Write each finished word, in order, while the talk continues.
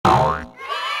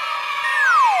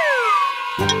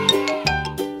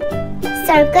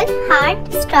circle, heart,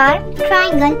 star,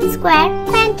 triangle, square,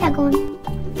 pentagon.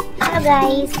 Hello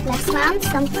guys, let's learn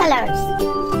some colors.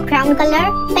 Brown color,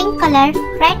 pink color,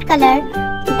 red color,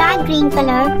 dark green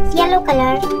color, yellow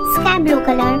color, sky blue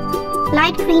color,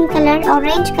 light green color,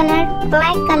 orange color,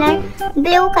 black color,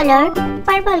 blue color,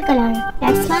 purple color.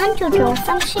 Let's learn to draw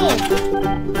some shapes.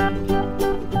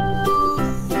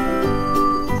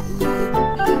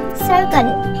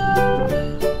 Circle,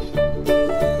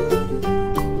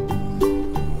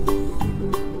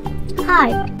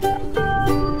 heart,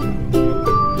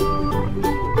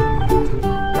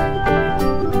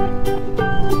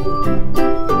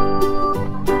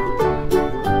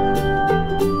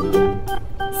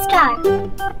 star,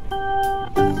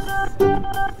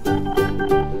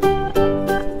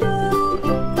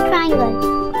 triangle,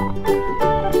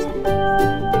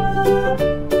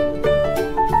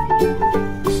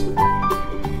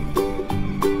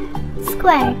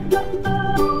 square,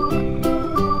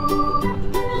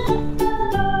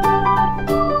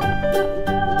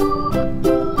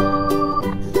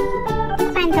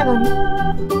 pentagon,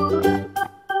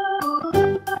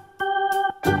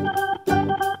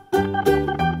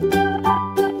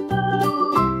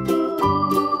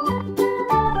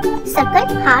 circle,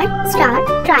 heart, star,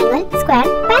 triangle, square,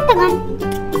 pentagon.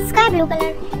 Sky blue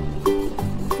color.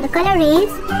 The color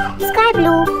is sky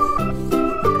blue.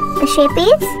 The shape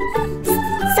is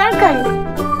circle.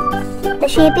 The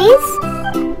shape is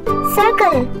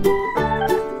circle.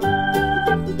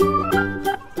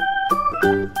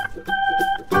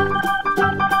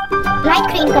 Light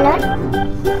green color.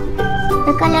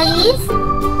 The color is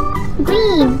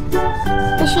green.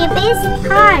 The shape is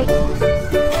heart.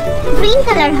 Green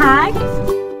color heart.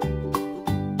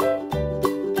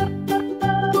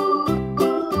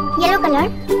 Yellow color.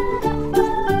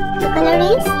 The color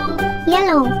is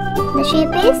yellow. The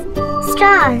shape is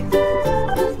star.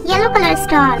 Yellow color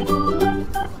star.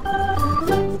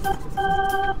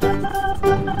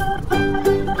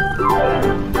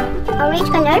 Orange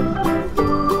color.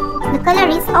 The color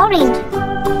is orange.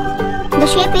 The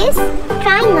shape is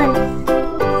triangle.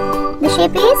 The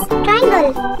shape is triangle.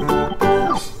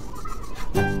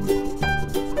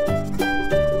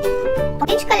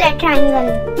 Orange color triangle.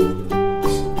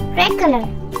 Red color.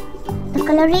 The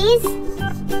color is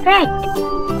red.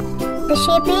 The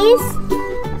shape is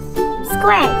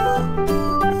square.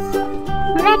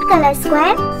 Red color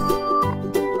square.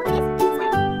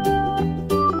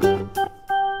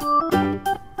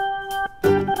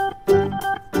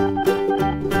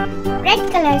 Red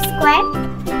color square.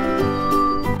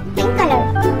 Pink color.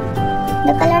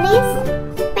 The color is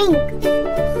pink.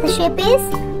 The shape is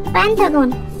pentagon.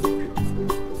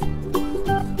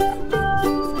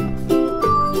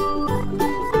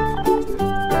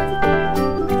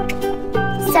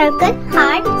 Circle,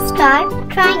 heart, star,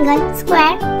 triangle,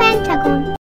 square, pentagon.